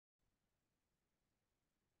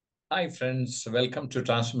Hi friends, welcome to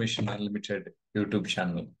Transformation Unlimited YouTube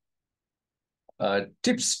channel.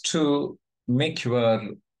 Tips to make your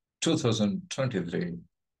 2023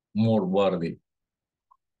 more worthy.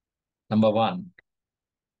 Number one,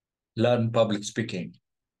 learn public speaking.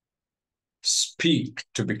 Speak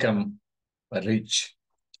to become rich.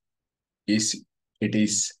 It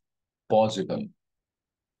is possible.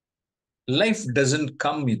 Life doesn't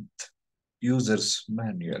come with user's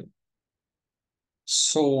manual.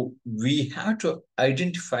 So we have to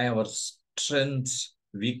identify our strengths,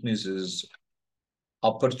 weaknesses,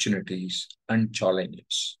 opportunities, and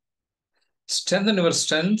challenges. Strengthen your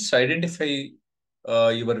strengths, identify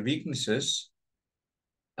your weaknesses,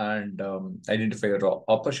 and identify your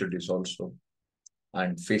opportunities also,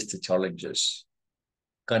 and face the challenges.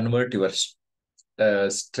 Convert your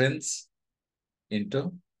strengths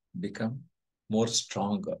into become more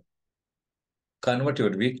stronger. Convert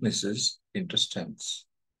your weaknesses into strengths.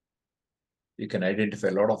 You can identify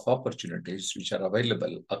a lot of opportunities which are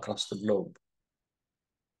available across the globe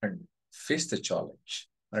and face the challenge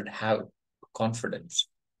and have confidence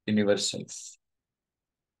in yourself.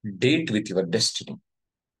 Date with your destiny.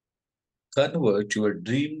 Convert your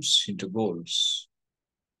dreams into goals.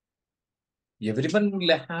 Everyone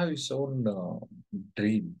will have his own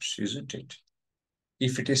dreams, isn't it?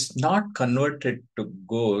 If it is not converted to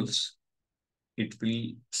goals, it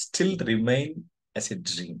will still remain as a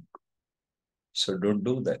dream. So don't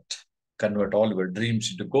do that. Convert all your dreams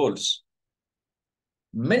into goals.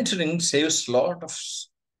 Mentoring saves a lot of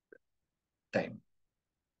time.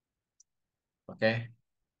 Okay?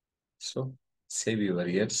 So save your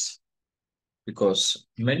years because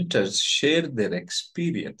mentors share their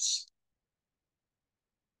experience.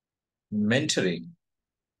 Mentoring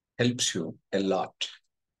helps you a lot.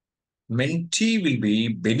 Mentee will be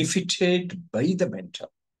benefited by the mentor.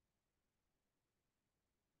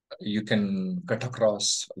 You can cut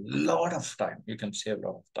across a lot of time. You can save a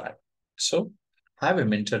lot of time. So have a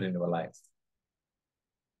mentor in your life.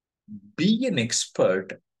 Be an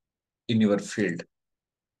expert in your field.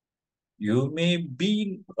 You may be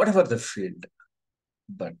in whatever the field,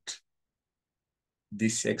 but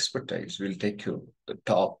this expertise will take you to the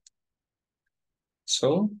top.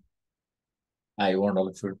 So I want all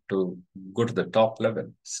of you to go to the top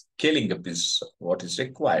level. Scaling up is what is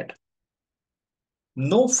required.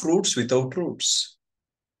 No fruits without roots.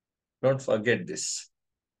 Don't forget this.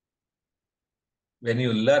 When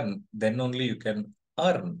you learn, then only you can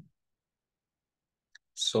earn.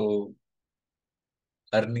 So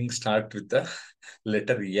earning start with the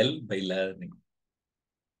letter L by learning.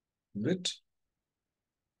 Good.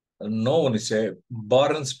 No one is a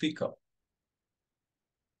born speaker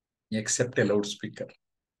except a loudspeaker.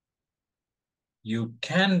 You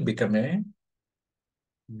can become a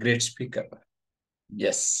great speaker.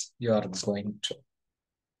 Yes, you are going to.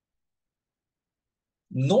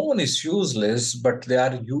 No one is useless, but they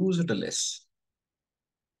are useless.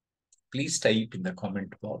 Please type in the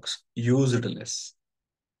comment box, useless.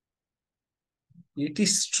 It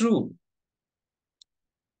is true.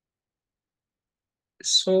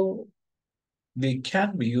 So we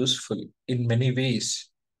can be useful in many ways.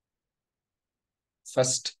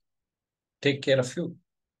 First, take care of you.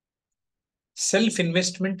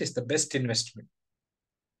 Self-investment is the best investment.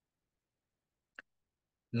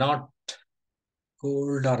 Not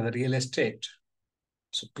gold or the real estate.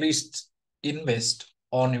 So please invest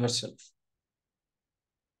on yourself.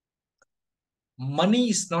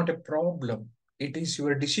 Money is not a problem. It is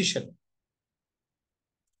your decision.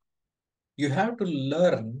 You have to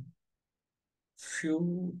learn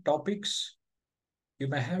few topics. You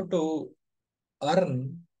may have to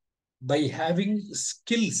earn by having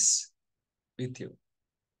skills with you.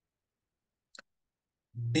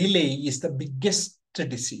 Delay is the biggest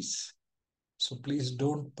disease. So please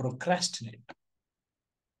don't procrastinate.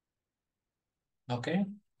 Okay?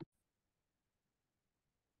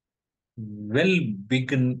 Well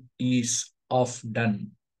begun is off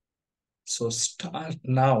done. So start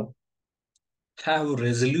now. Have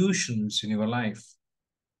resolutions in your life.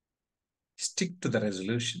 Stick to the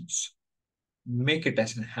resolutions. Make it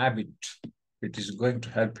as a habit. It is going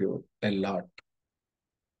to help you a lot.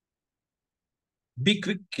 Be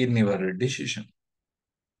quick in your decision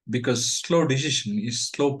because slow decision is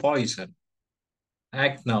slow poison.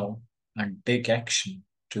 Act now and take action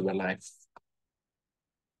to your life.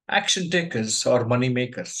 Action takers are money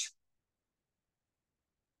makers.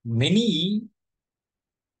 Many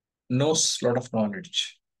knows a lot of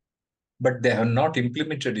knowledge, but they have not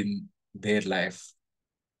implemented in their life.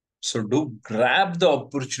 So do grab the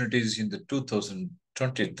opportunities in the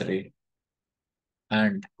 2023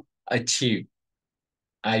 and achieve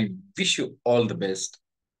I wish you all the best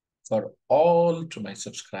for all to my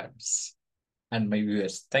subscribers and my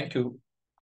viewers. Thank you.